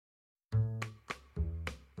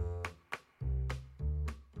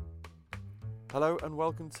Hello and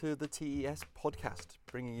welcome to the TES podcast,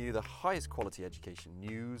 bringing you the highest quality education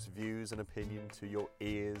news, views and opinion to your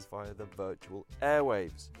ears via the virtual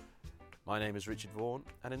airwaves. My name is Richard Vaughan,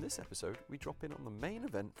 and in this episode we drop in on the main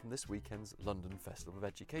event from this weekend's London Festival of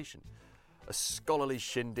Education, a scholarly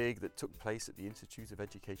shindig that took place at the Institute of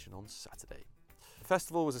Education on Saturday. The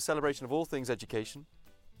festival was a celebration of all things education,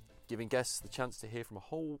 giving guests the chance to hear from a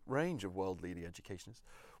whole range of world-leading educationists,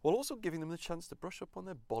 while also giving them the chance to brush up on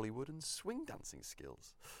their Bollywood and swing dancing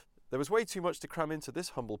skills. There was way too much to cram into this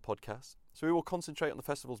humble podcast, so we will concentrate on the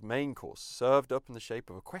festival's main course, served up in the shape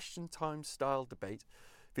of a question time style debate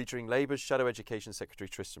featuring Labour's Shadow Education Secretary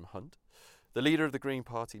Tristram Hunt, the leader of the Green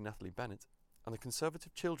Party Natalie Bennett, and the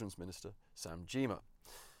Conservative Children's Minister Sam Gyimah.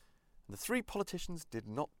 The three politicians did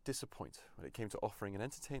not disappoint when it came to offering an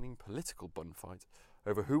entertaining political bun fight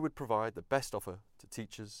over who would provide the best offer to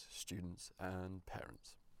teachers, students and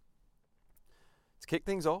parents. To kick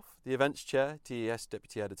things off, the event's chair, TES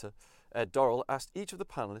Deputy Editor Ed Dorrell, asked each of the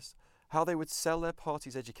panellists how they would sell their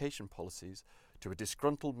party's education policies to a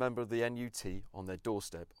disgruntled member of the NUT on their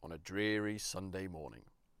doorstep on a dreary Sunday morning.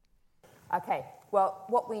 Okay, well,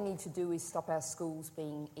 what we need to do is stop our schools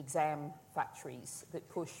being exam factories that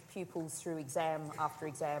push pupils through exam after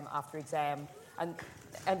exam after exam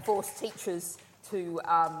and force teachers to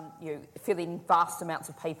fill in vast amounts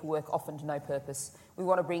of paperwork, often to no purpose. We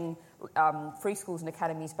want to bring free schools and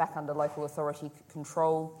academies back under local authority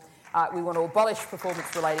control. We want to abolish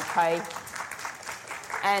performance-related pay,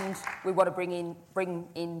 and we want to bring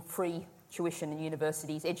in free tuition in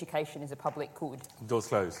universities. Education is a public good. Doors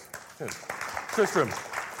closed. Good. Tristram.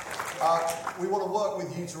 We want to work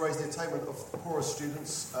with you to raise the attainment of the poorest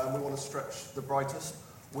students. We want to stretch the brightest.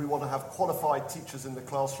 We want to have qualified teachers in the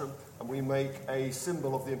classroom, and we make a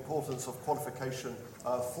symbol of the importance of qualification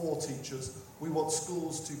for teachers. We want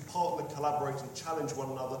schools to partner, collaborate and challenge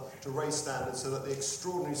one another to raise standards so that the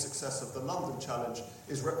extraordinary success of the London Challenge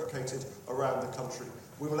is replicated around the country.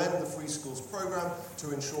 We will end the Free Schools programme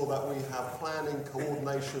to ensure that we have planning,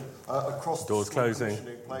 coordination across Doors the school closing.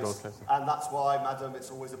 commissioning place. Doors closing. And that's why, Madam,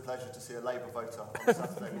 it's always a pleasure to see a Labour voter on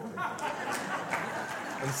Saturday morning.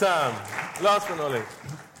 And Sam, last but not least.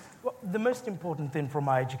 Well, the most important thing from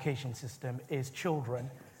our education system is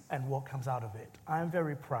children and what comes out of it. I am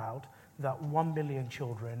very proud that 1 million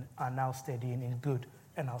children are now studying in good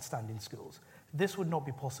and outstanding schools. This would not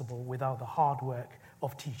be possible without the hard work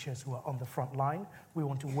of teachers who are on the front line. We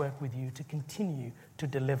want to work with you to continue to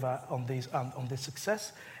deliver on this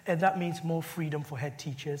success. And that means more freedom for head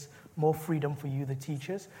teachers, more freedom for you, the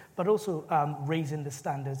teachers, but also raising the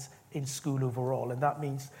standards in school overall. And that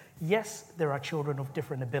means, yes, there are children of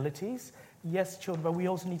different abilities. Yes, children, but we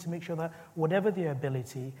also need to make sure that whatever their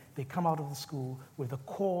ability, they come out of the school with the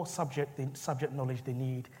core subject knowledge they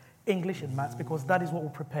need, English and maths, because that is what will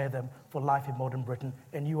prepare them for life in modern Britain,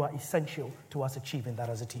 and you are essential to us achieving that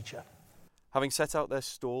as a teacher. Having set out their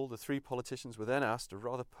stall, the three politicians were then asked a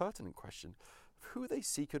rather pertinent question of who they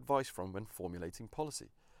seek advice from when formulating policy,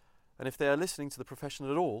 and if they are listening to the profession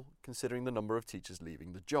at all, considering the number of teachers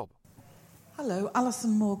leaving the job. Hello,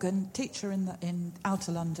 Alison Morgan, teacher in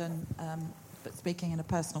Outer London, but speaking in a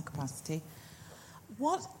personal capacity.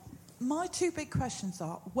 My two big questions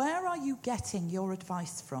are, where are you getting your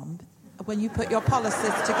advice from when you put your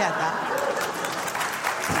policies together?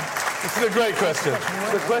 This is a great question.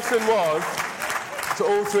 The question was, to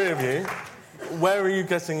all three of you, where are you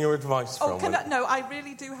getting your advice from? I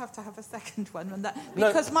really do have to have a second one on that.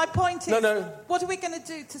 Because my point is, what are we going to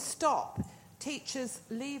do to stop teachers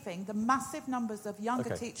leaving, the massive numbers of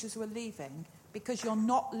younger teachers who are leaving, because you're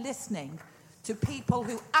not listening to people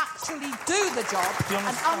who actually do the job and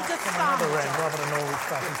understand the job. Rather than always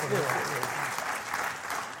starting from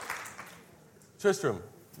Tristram,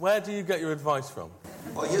 where do you get your advice from?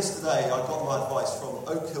 Well, yesterday I got my advice from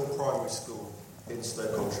Oak Hill Primary School in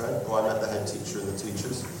Stoke-on-Trent, where I met the head teacher and the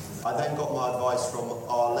teachers. I then got my advice from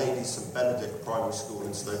Our Lady St Benedict Primary School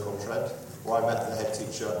in Stoke-on-Trent, where I met the head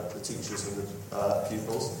teacher, the teachers and the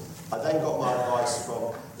pupils. I then got my advice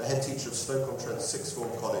from the head teacher of Stoke-on-Trent Sixth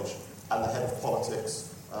Form College and the head of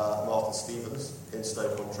politics, Martin Stevens, in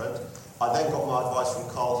Stoke-on-Trent. I then got my advice from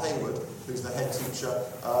Carl Hayward, who's the head teacher,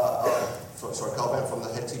 Carl Bent from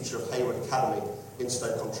the head teacher of Hayward Academy in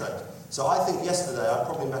Stoke-on-Trent. So I think yesterday I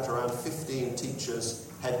probably met around 15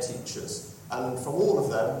 teachers, head teachers, and from all of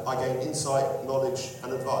them I gained insight, knowledge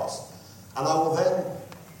and advice. And I will then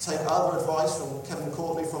take other advice from Kevin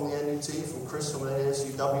Courtney from the NUT, from Chris from the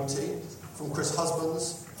NSUWT, from Chris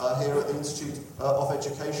Husbands here at the Institute of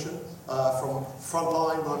Education, from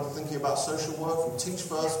Frontline when I'm thinking about social work, from Teach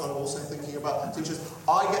First when I'm also thinking about teachers.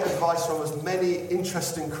 I get advice from as many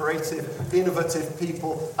interesting, creative, innovative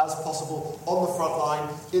people as possible on the front line,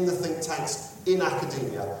 in the think tanks, in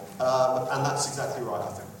academia, and that's exactly right,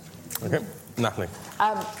 I think. Okay, Natalie.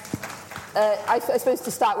 I suppose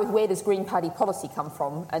to start with, where does Green Party policy come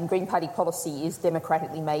from? And Green Party policy is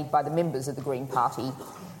democratically made by the members of the Green Party.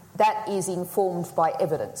 That is informed by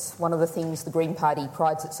evidence. One of the things the Green Party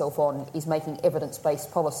prides itself on is making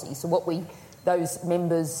evidence-based policy. So what those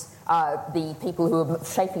members, the people who are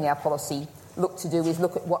shaping our policy, look to do is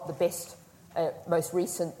look at what the best, most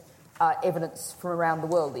recent evidence from around the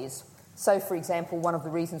world is. So, for example, one of the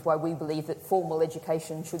reasons why we believe that formal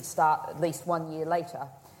education should start at least 1 year later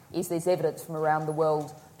is there's evidence from around the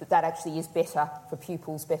world that actually is better for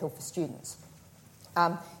pupils, better for students.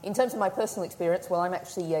 In terms of my personal experience, well, I'm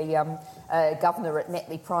actually a governor at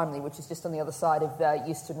Netley Primary, which is just on the other side of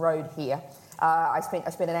Euston Road here. I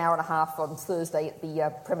spent an hour and a half on Thursday at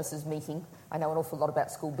the premises meeting. I know an awful lot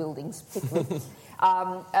about school buildings, particularly.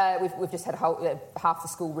 We've just had half the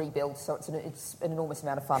school rebuild, so it's an enormous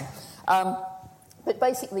amount of fun. But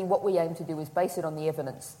basically what we aim to do is base it on the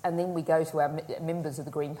evidence, and then we go to our members of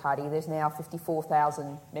the Green Party. There's now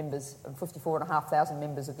 54,000 members, 54,500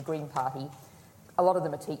 members of the Green Party. A lot of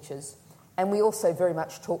them are teachers. And we also very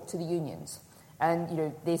much talk to the unions. And, you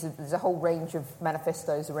know, there's a whole range of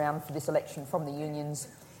manifestos around for this election from the unions.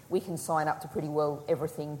 We can sign up to pretty well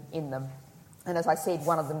everything in them. And as I said,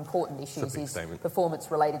 one of the important issues is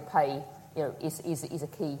performance-related pay, you know, is a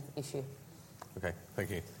key issue. Okay,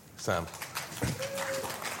 thank you. Sam.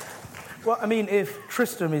 Well, I mean, if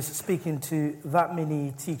Tristram is speaking to that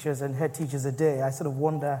many teachers and head teachers a day, I sort of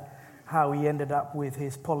wonder how he ended up with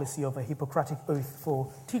his policy of a Hippocratic oath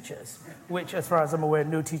for teachers, which, as far as I'm aware,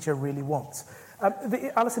 no teacher really wants.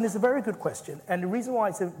 Alison, it's a very good question, and the reason why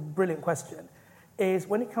it's a brilliant question is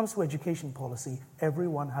when it comes to education policy,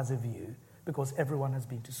 everyone has a view because everyone has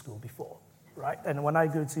been to school before, right? And when I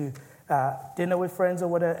go to dinner with friends or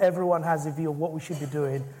whatever, everyone has a view of what we should be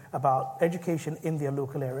doing about education in their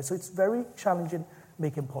local area. So it's very challenging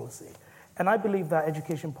making policy. And I believe that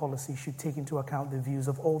education policy should take into account the views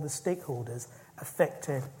of all the stakeholders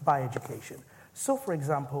affected by education. So, for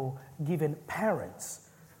example, giving parents,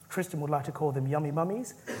 Tristan would like to call them yummy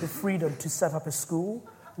mummies, the freedom to set up a school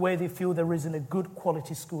where they feel there isn't a good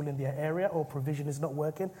quality school in their area or provision is not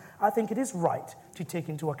working. I think it is right to take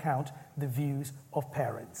into account the views of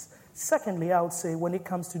parents. Secondly, I would say when it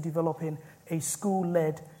comes to developing a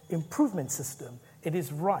school-led improvement system, it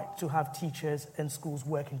is right to have teachers and schools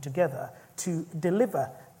working together to deliver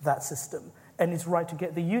that system. And it's right to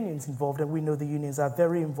get the unions involved, and we know the unions are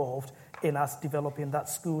very involved in us developing that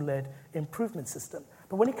school-led improvement system.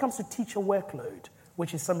 But when it comes to teacher workload,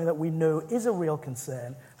 which is something that we know is a real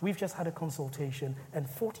concern, we've just had a consultation, and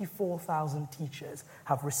 44,000 teachers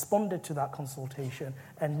have responded to that consultation,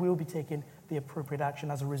 and we'll be taking the appropriate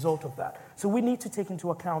action as a result of that. So we need to take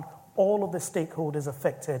into account all of the stakeholders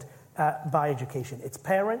affected by education. It's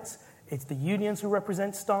parents, it's the unions who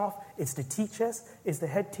represent staff, it's the teachers, it's the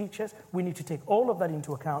head teachers. We need to take all of that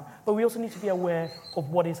into account, but we also need to be aware of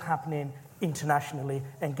what is happening internationally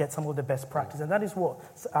and get some of the best practice. And that is what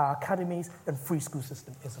our academies and free school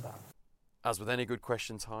system is about. As with any good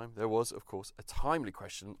question time, there was, of course, a timely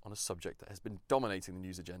question on a subject that has been dominating the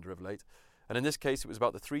news agenda of late. And in this case, it was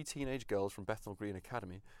about the 3 teenage girls from Bethnal Green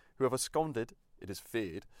Academy who have absconded, it is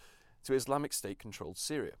feared, to Islamic State-controlled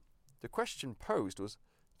Syria. The question posed was,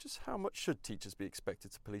 just how much should teachers be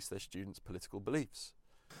expected to police their students' political beliefs?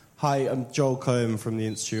 Hi, I'm Joel Cohen from the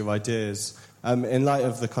Institute of Ideas. In light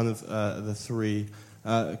of the kind of the 3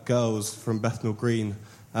 girls from Bethnal Green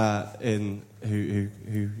who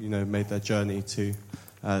made their journey to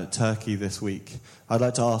Turkey this week, I'd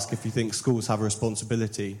like to ask if you think schools have a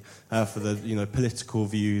responsibility for the political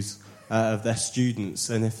views of their students,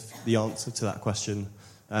 and if the answer to that question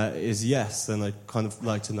is yes, then I'd kind of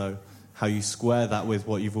like to know how you square that with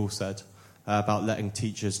what you've all said about letting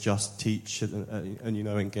teachers just teach and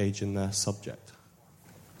engage in their subject.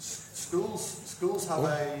 Schools have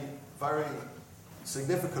a very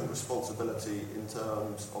significant responsibility in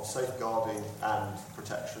terms of safeguarding and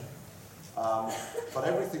protection. But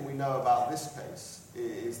everything we know about this case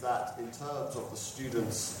is that in terms of the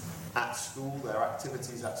students at school, their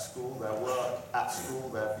activities at school, their work at school,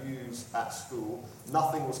 their views at school,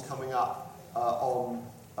 nothing was coming up on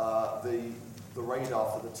the radar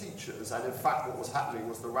for the teachers. And in fact, what was happening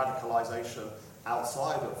was the radicalisation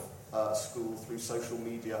outside of school through social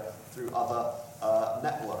media, through other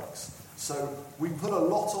networks. So we put a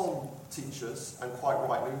lot on teachers, and quite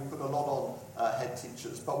rightly, we put a lot on head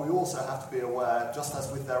teachers, but we also have to be aware, just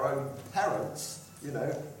as with their own parents,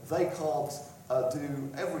 they can't do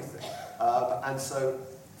everything. And so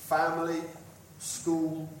family,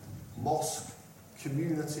 school, mosque,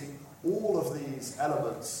 community, all of these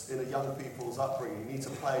elements in a young people's upbringing need to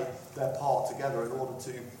play their part together in order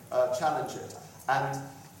to challenge it. And,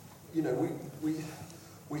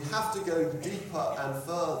 we have to go deeper and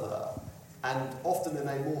further, and often in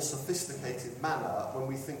a more sophisticated manner, when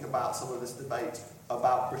we think about some of this debate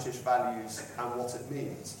about British values and what it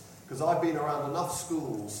means. Because I've been around enough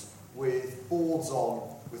schools with boards on,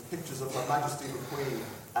 with pictures of Her Majesty the Queen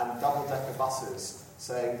and double-decker buses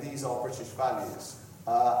saying these are British values.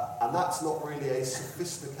 And that's not really a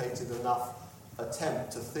sophisticated enough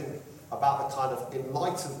attempt to think about the kind of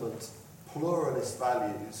Enlightenment, pluralist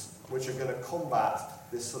values which are going to combat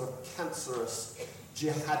this sort of cancerous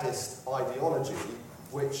jihadist ideology,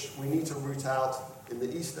 which we need to root out in the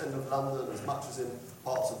East End of London as much as in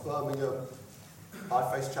parts of Birmingham. I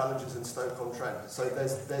face challenges in Stoke-on-Trent. So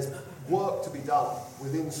there's work to be done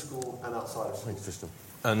within school and outside of school. Thanks, Tristan.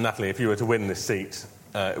 And Natalie, if you were to win this seat,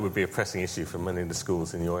 it would be a pressing issue for many of the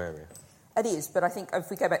schools in your area. It is, but I think if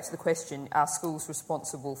we go back to the question, are schools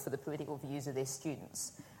responsible for the political views of their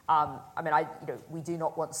students? We do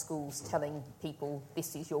not want schools telling people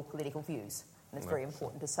this is your political views, and it's very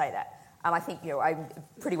important to say that. And I think I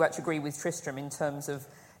pretty much agree with Tristram in terms of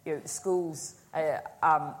schools.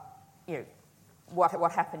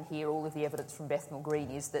 What happened here? All of the evidence from Bethnal Green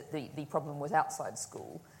is that the problem was outside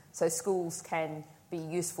school. So schools can be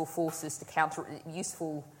useful forces to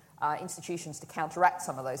institutions to counteract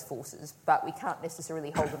some of those forces, but we can't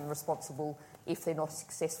necessarily hold them responsible if they're not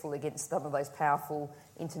successful against some of those powerful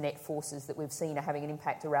internet forces that we've seen are having an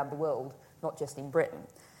impact around the world, not just in Britain.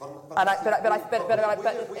 Political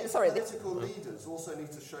leaders also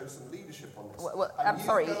need to show some leadership on this. I'm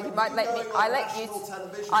sorry, you might let me. I let you.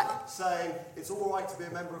 Television saying it's all right to be a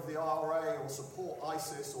member of the IRA or support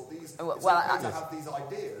ISIS or these. To have these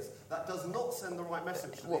ideas. That does not send the right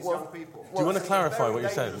message to these young people. Do you want to clarify what you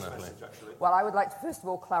said, Natalie? Well, I would like to first of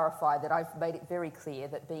all clarify that I've made it very clear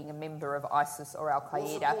that being a member of ISIS or Al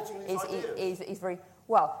Qaeda is very.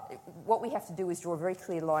 Well, what we have to do is draw a very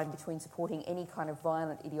clear line between supporting any kind of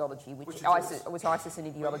violent ideology, which ISIS an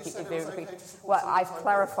ideology. I've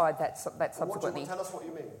clarified that subsequently. Tell us what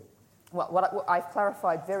you mean. Well, I've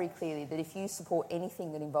clarified very clearly that if you support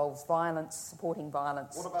anything that involves violence, supporting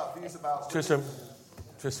violence. What about views about Tristram,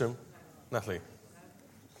 Natalie?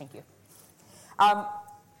 Thank you.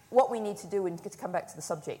 What we need to do, and to come back to the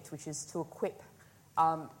subject, which is to equip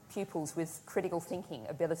pupils with critical thinking,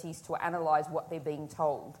 abilities to analyse what they're being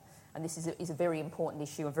told. And this is a very important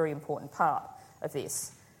issue, a very important part of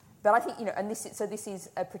this. But I think, this is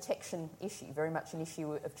a protection issue, very much an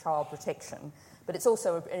issue of child protection. But it's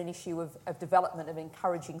also an issue of development, of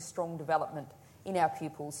encouraging strong development in our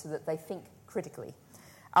pupils so that they think critically.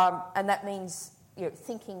 And that means,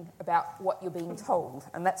 thinking about what you're being told.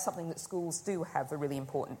 And that's something that schools do have a really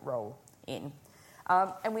important role in.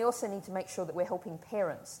 And we also need to make sure that we're helping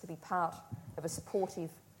parents to be part of a supportive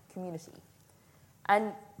community.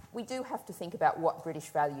 And we do have to think about what British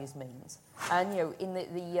values means. And, in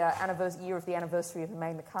the year of the anniversary of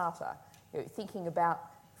Magna Carta, thinking about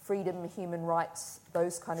freedom, human rights,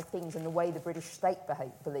 those kind of things, and the way the British state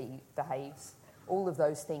behaves, all of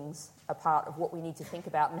those things are part of what we need to think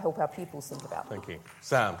about and help our pupils think about. Thank you.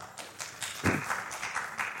 Sam?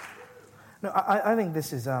 No, I think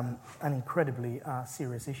this is an incredibly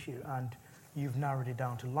serious issue, and you've narrowed it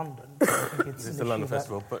down to London. I think it's It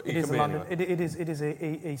is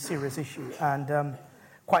a serious issue, and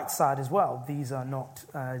quite sad as well. These are not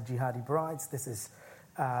jihadi brides. This is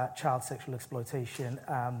child sexual exploitation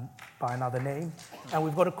by another name, and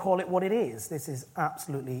we've got to call it what it is. This is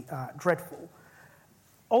absolutely dreadful.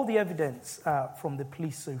 All the evidence from the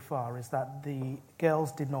police so far is that the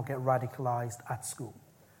girls did not get radicalised at school.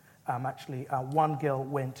 Actually, one girl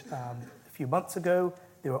went a few months ago.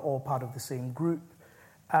 They were all part of the same group.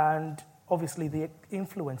 And obviously, the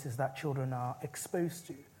influences that children are exposed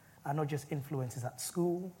to are not just influences at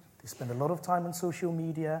school. They spend a lot of time on social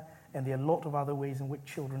media, and there are a lot of other ways in which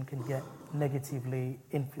children can get negatively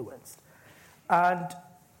influenced. But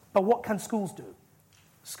what can schools do?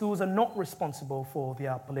 Schools are not responsible for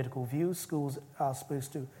their political views. Schools are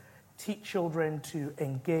supposed to teach children to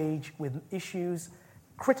engage with issues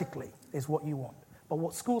critically, is what you want. But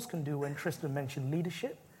what schools can do, and Tristan mentioned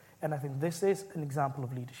leadership, and I think this is an example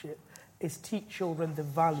of leadership, is teach children the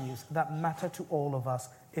values that matter to all of us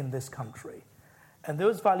in this country. And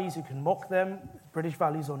those values, you can mock them, British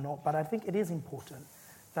values or not, but I think it is important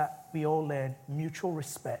that we all learn mutual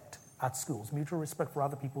respect at schools. Mutual respect for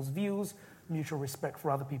other people's views, mutual respect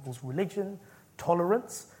for other people's religion,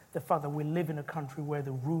 tolerance, the fact that we live in a country where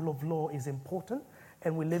the rule of law is important,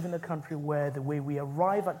 and we live in a country where the way we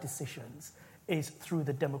arrive at decisions is through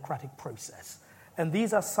the democratic process. And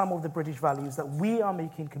these are some of the British values that we are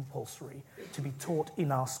making compulsory to be taught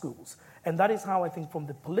in our schools. And that is how I think from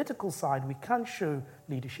the political side we can show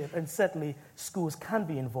leadership, and certainly schools can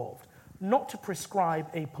be involved. Not to prescribe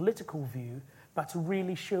a political view, but to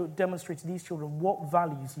really demonstrate to these children what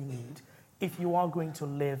values you need if you are going to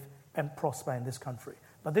live and prosper in this country.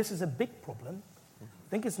 But this is a big problem. I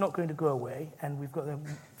think it's not going to go away, and we've got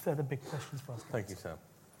further big questions for us. Thank you, Sam.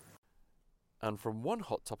 And from one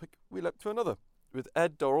hot topic, we leapt to another, with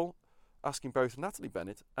Ed Dorrell asking both Natalie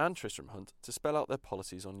Bennett and Tristram Hunt to spell out their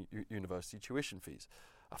policies on university tuition fees,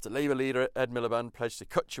 after Labour leader Ed Miliband pledged to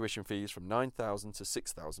cut tuition fees from £9,000 to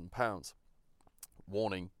 £6,000.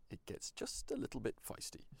 Warning, it gets just a little bit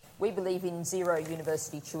feisty. We believe in zero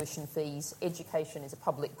university tuition fees. Education is a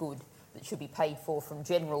public good that should be paid for from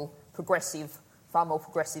general, progressive, far more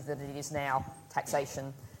progressive than it is now,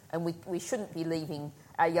 taxation. And we shouldn't be leaving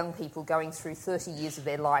our young people going through 30 years of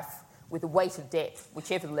their life with a weight of debt,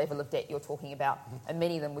 whichever level of debt you're talking about, and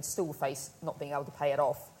many of them would still face not being able to pay it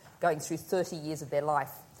off, going through 30 years of their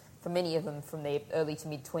life, for many of them from their early to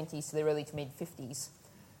mid-20s to their early to mid-50s.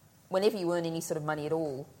 Whenever you earn any sort of money at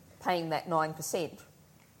all, paying that 9%,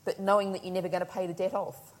 but knowing that you're never going to pay the debt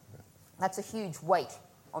off. That's a huge weight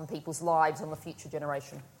on people's lives, on the future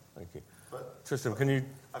generation. Thank you. But Tristram, can you...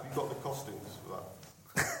 Have you got the costings for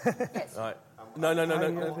that? Yes. Right. No.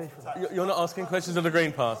 You're not asking questions of the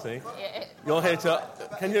Green Party. You're here to...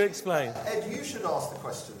 Can you explain? Ed, you should ask the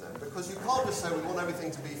question then, because you can't just say we want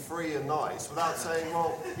everything to be free and nice without saying, well,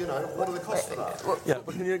 what are the costs of that? Yeah,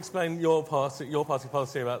 but can you explain your party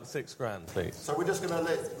policy about the £6,000, please? So we're just going to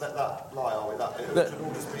let that lie, are we? That should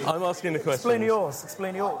all just be... I'm asking the question.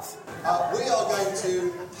 Explain yours. We are going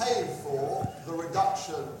to pay for the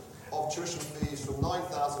reduction of tuition fees from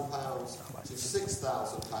 £9,000 to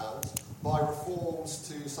 £6,000 by reforms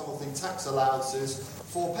to some of the tax allowances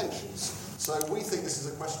for pensions. So we think this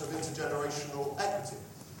is a question of intergenerational equity.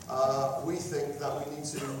 We think that we need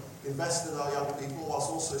to invest in our young people whilst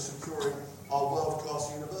also securing our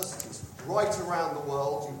world-class universities. Right around the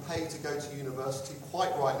world, you pay to go to university,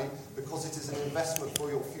 quite rightly, because it is an investment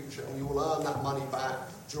for your future, and you will earn that money back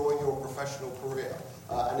during your professional career.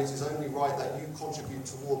 And it is only right that you contribute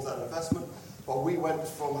towards that investment. But we went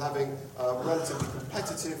from having relatively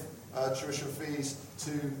competitive tuition fees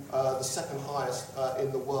to the second highest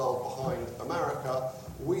in the world behind America.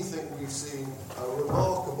 We think we've seen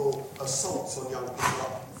remarkable assaults on young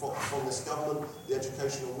people from this government, the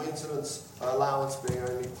educational maintenance allowance being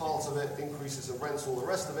only part of it, increases of rents, all the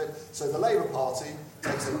rest of it. So the Labour Party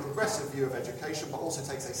takes a progressive view of education, but also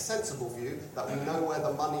takes a sensible view that we know where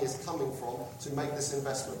the money is coming from to make this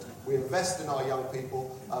investment. We invest in our young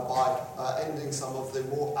people by ending some of the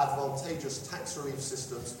more advantageous tax relief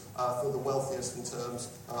systems for the wealthiest in terms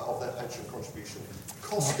of their pension contribution.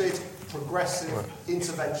 Costed, progressive,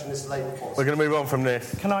 interventionist Labour policy. We're going to move on from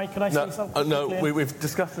this. Can I say something? No, we've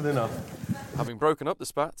discussed it enough. Having broken up the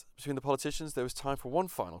spat between the politicians, there was time for one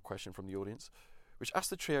final question from the audience, which asked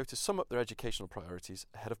the trio to sum up their educational priorities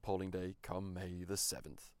ahead of polling day come May the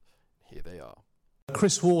 7th. Here they are.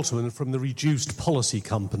 Chris Waterman from the Reduced Policy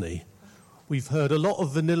Company. We've heard a lot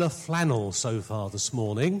of vanilla flannel so far this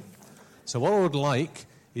morning. So what I would like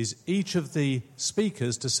is each of the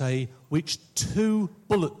speakers to say which 2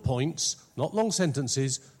 bullet points, not long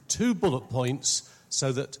sentences, 2 bullet points,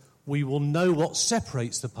 so that we will know what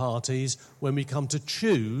separates the parties when we come to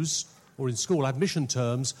choose, or in school admission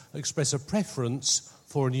terms, express a preference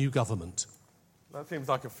for a new government. That seems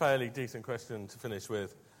like a fairly decent question to finish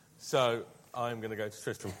with. So I'm going to go to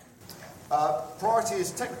Tristram. Priority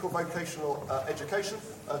is technical vocational education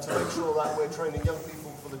to make sure that we're training young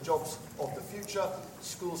people for the jobs of the future.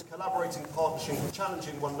 Schools collaborating, partnering,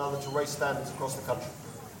 challenging one another to raise standards across the country.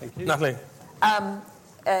 Thank you. Natalie?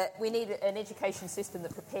 We need an education system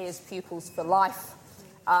that prepares pupils for life.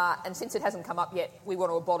 And since it hasn't come up yet, we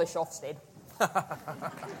want to abolish Ofsted.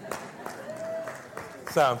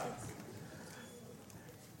 Sam?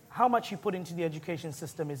 How much you put into the education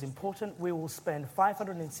system is important. We will spend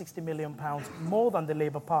 £560 million more than the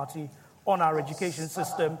Labour Party on our education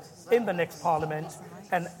system in the next Parliament.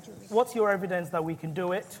 And what's your evidence that we can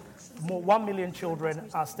do it? 1 million children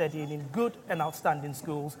are studying in good and outstanding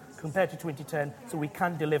schools compared to 2010, so we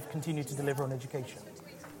can continue to deliver on education.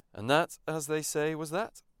 And that, as they say, was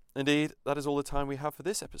that. Indeed, that is all the time we have for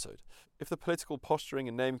this episode. If the political posturing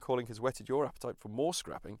and name-calling has whetted your appetite for more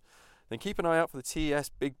scrapping, then keep an eye out for the TES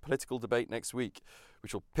big political debate next week,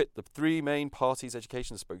 which will pit the three main parties'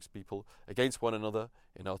 education spokespeople against one another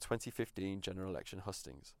in our 2015 general election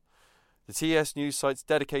hustings. The TES News site's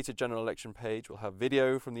dedicated general election page will have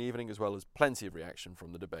video from the evening as well as plenty of reaction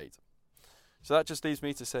from the debate. So that just leaves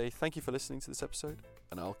me to say thank you for listening to this episode,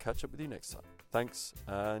 and I'll catch up with you next time. Thanks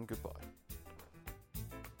and goodbye.